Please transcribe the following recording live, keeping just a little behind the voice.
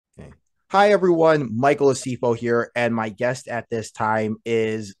Okay. Hi, everyone. Michael Asiffo here, and my guest at this time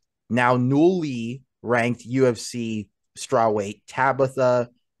is now newly ranked UFC Strawweight Tabatha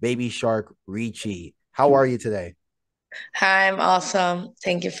Baby Shark Ricci. How are you today? Hi, I'm awesome.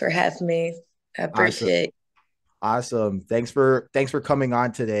 Thank you for having me. I Awesome, appreciate. awesome. Thanks for coming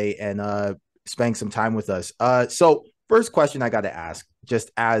on today and spending some time with us. So first question I got to ask,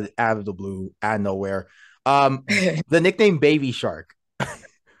 just out of the blue, out of nowhere, um, the nickname Baby Shark.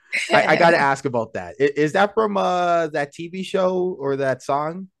 I got to ask about that. Is that from that TV show or that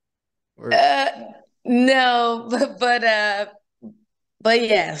song? Or uh, no, but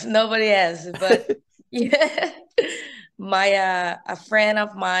yes, nobody has. But yeah, my a friend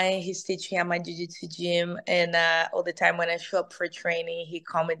of mine, he's teaching at my jiu-jitsu gym, and all the time when I show up for training, he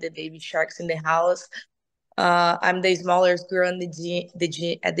call me the baby sharks in the house. I'm the smallest girl in the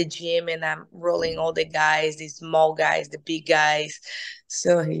gym at the gym, and I'm rolling all the guys, the small guys, the big guys.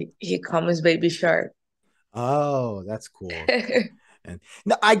 So he calls baby shark. oh, that's cool. And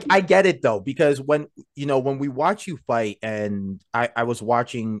no, I get it though, because when we watch you fight, and I was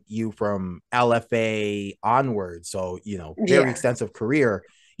watching you from LFA onward, so very Yeah. extensive career.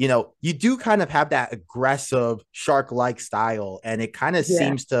 You do kind of have that aggressive shark-like style, and it kind of Yeah.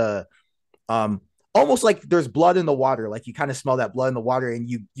 seems to um almost like there's blood in the water, like you kind of smell that blood in the water, and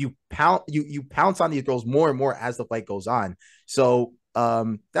you pounce on these girls more and more as the fight goes on. So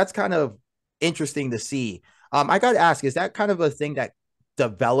that's kind of interesting to see. I gotta ask, is that kind of a thing that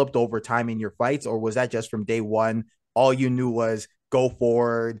developed over time in your fights, or was that just from day one, all you knew was go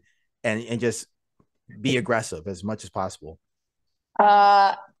forward and just be aggressive as much as possible?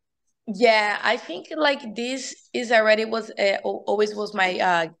 Uh, yeah, I think like this is already was always was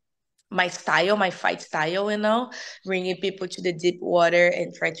my style, my fight style, bringing people to the deep water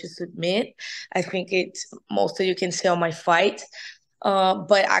and try to submit. I think it's mostly you can see on my fight.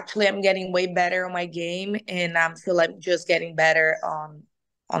 But actually I'm getting way better on my game, and I'm feel like just getting better on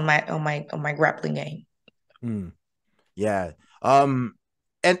my grappling game. Hmm. Yeah.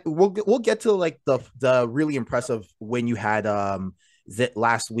 And we'll get to like the really impressive win you had that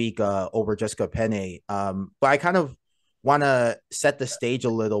last week over Jessica Penne. But I kind of want to set the stage a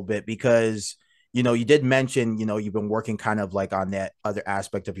little bit because you did mention you've been working kind of like on that other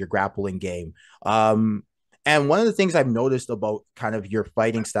aspect of your grappling game. And one of the things I've noticed about kind of your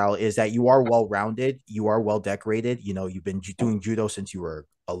fighting style is that you are well rounded, you are well decorated. You've been doing judo since you were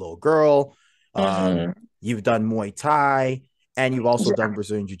a little girl. Um, Mm-hmm. You've done Muay Thai, and you've also done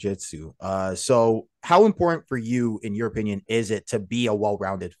Brazilian Jiu Jitsu. So, how important for you, in your opinion, is it to be a well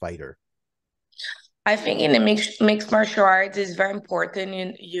rounded fighter? I think in the mixed martial arts is very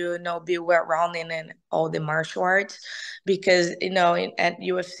important. You be well rounded in all the martial arts, because at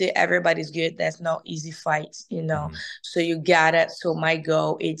UFC everybody's good. That's not easy fights. Mm-hmm. So you got it. So my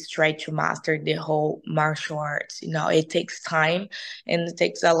goal is try to master the whole martial arts. It takes time and it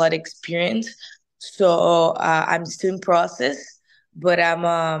takes a lot of experience. So I'm still in process, but I'm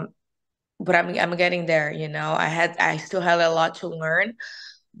getting there. I still have a lot to learn,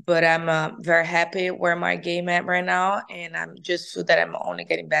 but I'm very happy where my game at right now, and I'm just feel that I'm only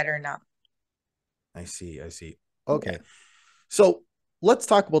getting better now. I see. I see. Yeah. Okay. So let's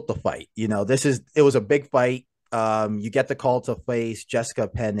talk about the fight. It was a big fight. You get the call to face Jessica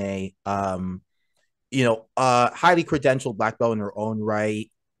Penne. Highly credentialed black belt in her own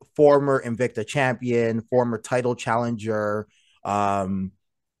right, former Invicta champion, former title challenger. Um,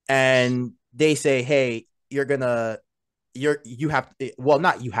 and they say, hey, you have to, well,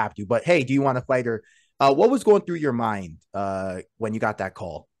 not you have to, but hey, do you want to fight her? What was going through your mind when you got that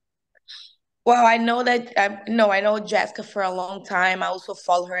call? Well, I know that no, I know Jessica for a long time. I also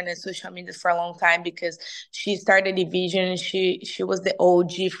follow her on the social media for a long time because she started the division. She was the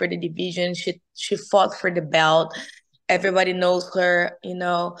OG for the division. She fought for the belt. Everybody knows her.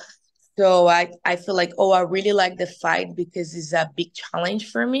 So I feel like, oh, I really like the fight because it's a big challenge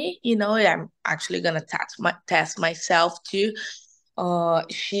for me. I'm actually gonna test myself too.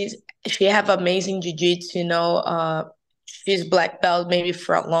 She have amazing jiu-jitsu. She's black belt maybe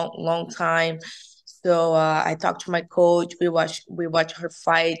for a long time. So I talked to my coach. We watch her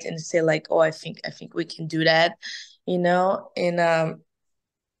fight and say like, oh, I think we can do that. And I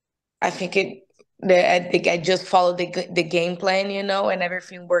think I think I just followed the game plan, and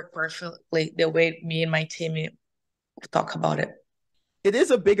everything worked perfectly the way me and my team talk about it. It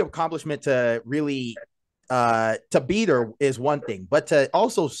is a big accomplishment to really to beat her is one thing, but to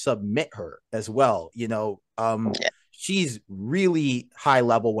also submit her as well. She's really high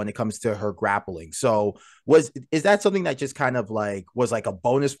level when it comes to her grappling. So is that something that just kind of like was like a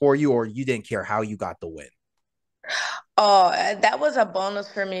bonus for you, or you didn't care how you got the win? Oh, that was a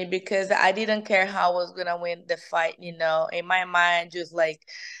bonus for me because I didn't care how I was gonna win the fight, you know. In my mind, just like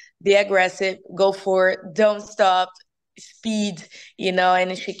be aggressive, go for it, don't stop, speed, you know,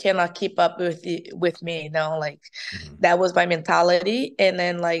 and she cannot keep up with me, you know, like Mhm. that was my mentality. And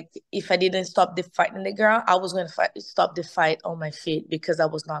then like if I didn't stop the fight in the ground, I was gonna stop the fight on my feet because I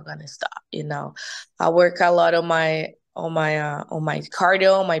was not gonna stop, you know. I work a lot on my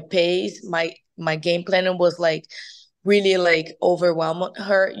cardio, my pace, my game plan was like really like overwhelmed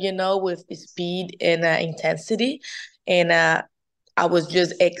her, you know, with speed and intensity. And I was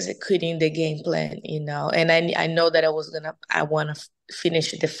just executing the game plan, you know, and I know that I want to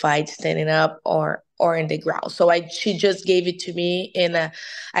finish the fight standing up or in the ground. So she just gave it to me, and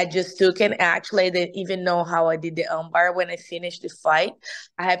I just took. And actually, I didn't even know how I did the umpire when I finished the fight.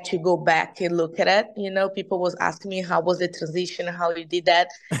 I have to go back and look at it. You know, people was asking me how was the transition, how you did that.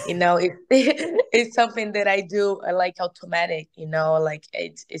 You know, it's something that I do like automatic. You know, like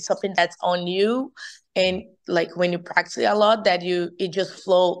it's something that's on you, and like when you practice a lot that it just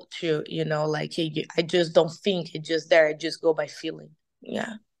flow to, you know, like I just don't think it just there, I just go by feeling.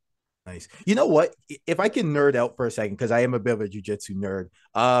 Yeah. Nice. You know what? If I can nerd out for a second, because I am a bit of a jujitsu nerd,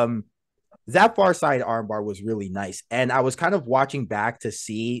 that far side armbar was really nice, and I was kind of watching back to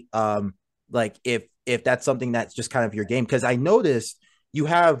see, like if that's something that's just kind of your game, because I noticed you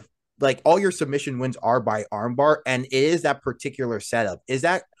have like all your submission wins are by armbar, and it is that particular setup. Is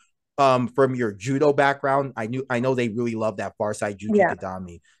that from your judo background? I know they really love that far side juji Yeah.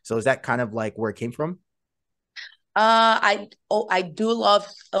 tatami. So is that kind of like where it came from? I do love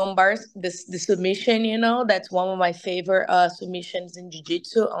bars. The submission, you know, that's one of my favorite submissions in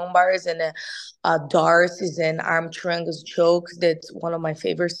jiu-jitsu. Bars and darts and arm triangles chokes. That's one of my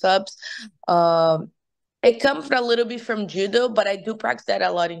favorite subs. Um, it comes a little bit from judo, but I do practice that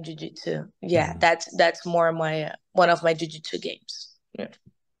a lot in jiu-jitsu. Yeah, Mhm. that's more my one of my jiu-jitsu games. Yeah.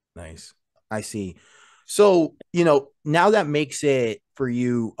 Nice. I see. So, you know, now that makes it for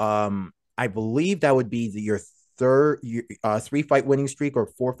you, I believe that would be your three fight winning streak or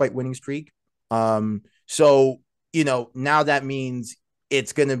four fight winning streak. So, you know, now that means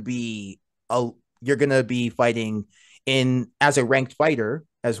it's gonna be a you're gonna be fighting in as a ranked fighter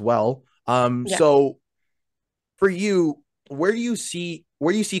as well. Yeah. So for you, where do you see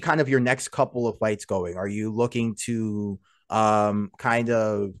kind of your next couple of fights going? Are you looking to kind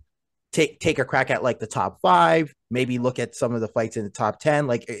of take a crack at like the top five, maybe look at some of the fights in the top 10?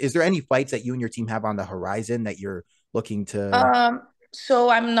 Like, is there any fights that you and your team have on the horizon that you're looking to? So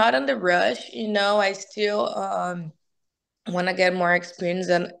I'm not on the rush, you know, I still want to get more experience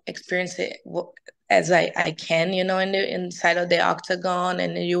and experience it as I can, you know, in the inside of the octagon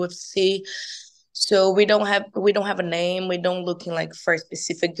and the UFC. So we don't have a name. We don't looking like for a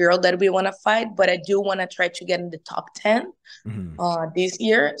specific girl that we want to fight, but I do want to try to get in the top 10 Mhm. this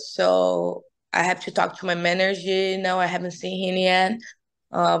year. So I have to talk to my manager. You know, I haven't seen him yet.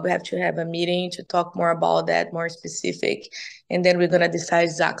 We have to have a meeting to talk more about that, more specific, and then we're gonna decide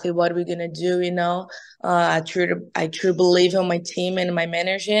exactly what we're gonna do. You know, I truly believe in my team and my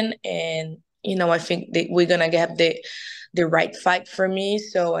management, and you know, I think that we're gonna get the right fight for me.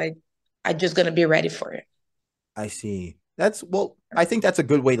 So I just gonna be ready for it. I see. That's well, I think that's a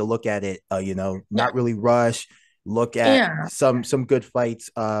good way to look at it. You know, Yeah, not really rush, look at yeah, some good fights,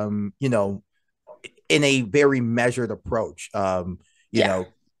 you know, in a very measured approach. You yeah, know,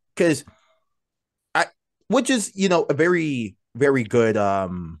 because I, which is, you know, a very good,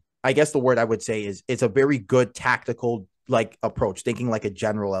 I guess the word I would say is it's a very good tactical like approach, thinking like a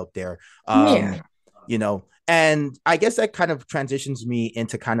general out there. yeah. You know, and I guess that kind of transitions me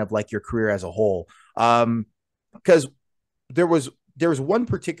into kind of like your career as a whole. Because there was there was one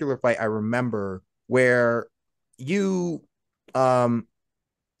particular fight I remember where you um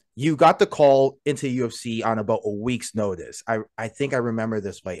you got the call into UFC on about a week's notice. I think I remember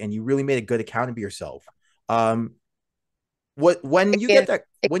this fight, and you really made a good account of yourself. Um, what Against, when you against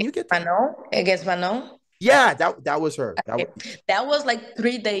get that, Manon, against Manon. yeah, that was her. That was Okay. That was like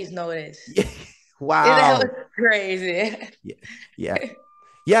 3 days notice. yeah, That was wow, crazy. yeah, yeah,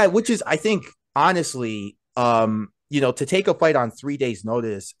 yeah. Which is, I think, honestly, you know, to take a fight on 3 days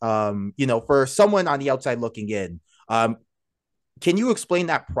notice, you know, for someone on the outside looking in, can you explain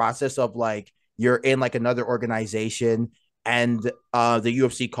that process of like you're in like another organization and the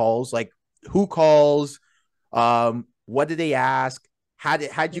UFC calls? Like who calls? What did they ask?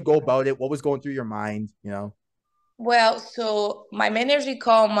 How'd you go about it? What was going through your mind? You know? Well, so my manager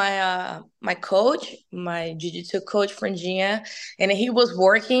called my coach, my jiu-jitsu coach Franginha, and he was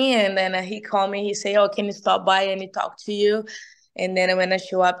working and then he called me, he said, "Oh, can you stop by and he talk to you?" And then when I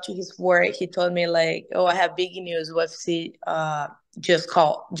show up to his work, he told me like, "Oh, I have big news. UFC just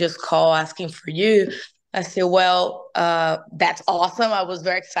call asking for you." I said, "Well, that's awesome." I was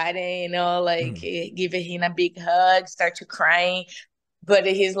very excited, like giving him a big hug, start to crying. But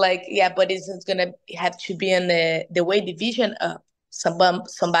he's like, "Yeah, but it's gonna have to be in the weight division up.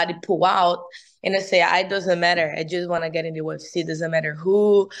 Somebody pull out." And I say, "I doesn't matter. I just want to get in the UFC. Doesn't matter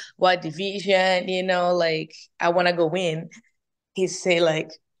who, what division, like I want to go win." He say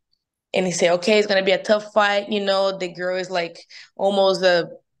like, and he say, "Okay, it's gonna be a tough fight. The girl is like almost a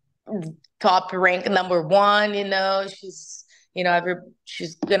top rank number one. She's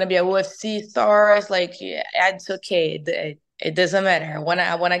gonna be a UFC star." It's like, yeah, it's okay. It doesn't matter.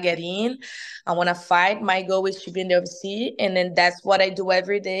 I wanna get in. I wanna fight. My goal is to be in the UFC, and then that's what I do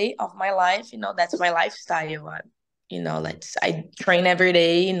every day of my life. That's my lifestyle. Like I train every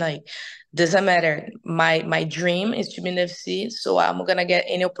day, and like doesn't matter. My dream is to be in the UFC, so I'm gonna get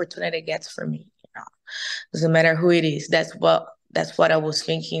any opportunity it gets for me. Doesn't matter who it is. That's what I was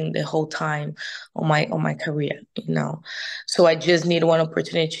thinking the whole time on my career. So I just need one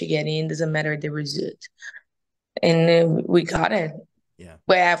opportunity to get in. Doesn't matter the result, and we got it. Yeah.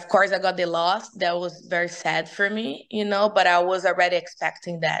 Well, of course, I got the loss. That was very sad for me, but I was already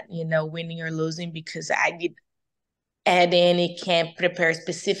expecting that, winning or losing, because I did add any camp prepare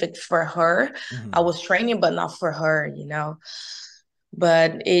specific for her. I Hmm. was training, but not for her.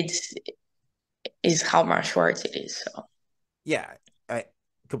 But it's how much work it is. So Yeah, I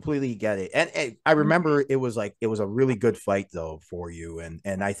completely get it. And I remember it was a really good fight though for you,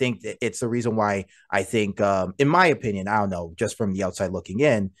 and I think it's the reason why I think in my opinion, I don't know, just from the outside looking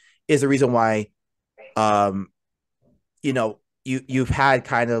in, is the reason why um you've had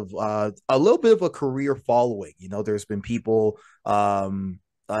kind of a little bit of a career following. There's been people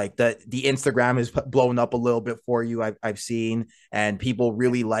like the Instagram is blown up a little bit for you. I've seen, and people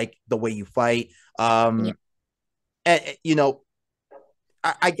really like the way you fight. yeah. And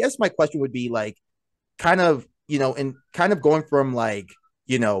I guess my question would be like, kind of, and kind of going from like,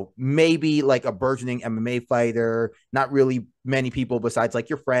 maybe like a burgeoning MMA fighter, not really many people besides like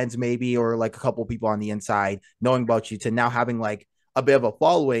your friends, maybe, or like a couple people on the inside knowing about you, to now having like a bit of a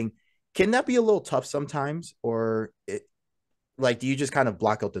following. Can that be a little tough sometimes? Or like, do you just kind of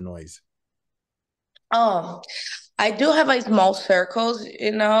block out the noise? Oh, I do have like small circles.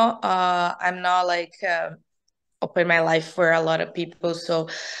 I'm not like open my life for a lot of people. So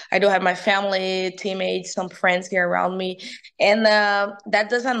I do have my family, teammates, some friends here around me. And that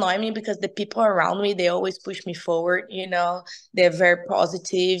does annoy me, because the people around me, they always push me forward. They're very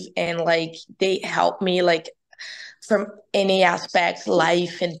positive, and like they help me like from any aspects,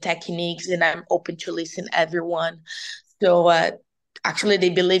 life and techniques, and I'm open to listen everyone. So actually they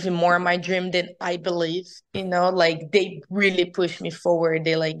believe in more in my dream than I believe, like they really push me forward.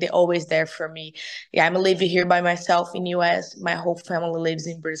 They're always there for me. Yeah, I'm living here by myself in US. My whole family lives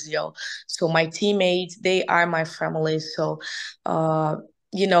in Brazil. So my teammates, they are my family. So uh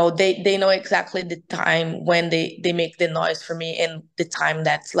they know exactly the time when they make the noise for me, and the time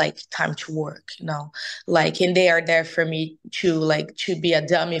that's like time to work, like, and they are there for me to like to be a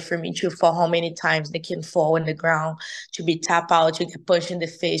dummy for me to fall how many times they can fall on the ground, to be tap out, to get punched in the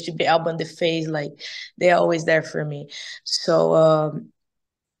face, to be elbow in the face. Like they're always there for me. So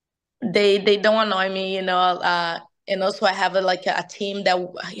they don't annoy me, and also I have like a team that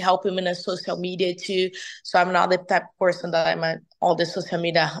help him in the social media too. So I'm not the type of person that I'm on all the social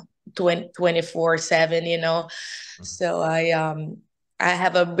media 24/7, So I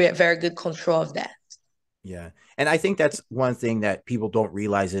have a very good control of that. Yeah. And I think that's one thing that people don't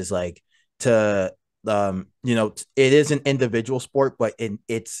realize is like, to it is an individual sport, but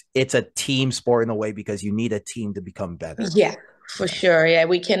it's a team sport in a way, because you need a team to become better. Yeah, for Yeah. sure. Yeah,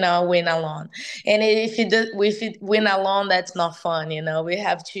 we cannot win alone. And if you win alone, that's not fun. We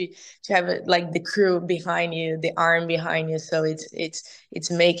have to have like the crew behind you, the arm behind you. So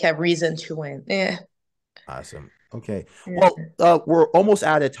it's make a reason to win. Yeah. Awesome. Okay. Well, Yeah. we're almost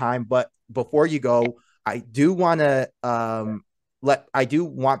out of time, but before you go, I do want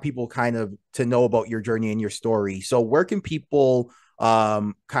people kind of to know about your journey and your story. So where can people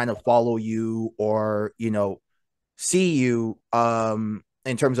kind of follow you, or see you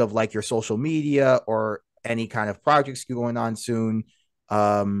in terms of like your social media, or any kind of projects going on soon?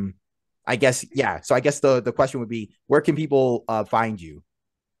 Um I guess, yeah. So I guess the question would be, where can people find you?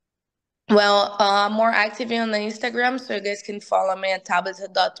 Well, I'm more active on the Instagram, so you guys can follow me at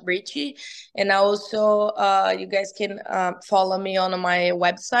Tabatha.Ricci. And also, you guys can follow me on my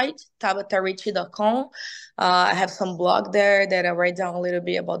website, tabatharicci.com. I have some blog there that I write down a little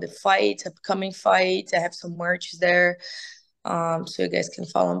bit about the fights, upcoming fights. I have some merch there. So you guys can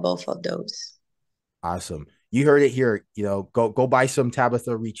follow on both of those. Awesome. You heard it here. Go buy some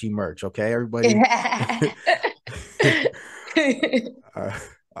Tabatha Ricci merch, okay, everybody? uh,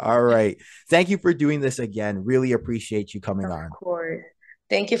 all right. Thank you for doing this again. Really appreciate you coming Of on. course.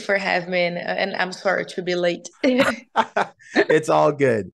 Thank you for having me, and I'm sorry to be late. It's all good.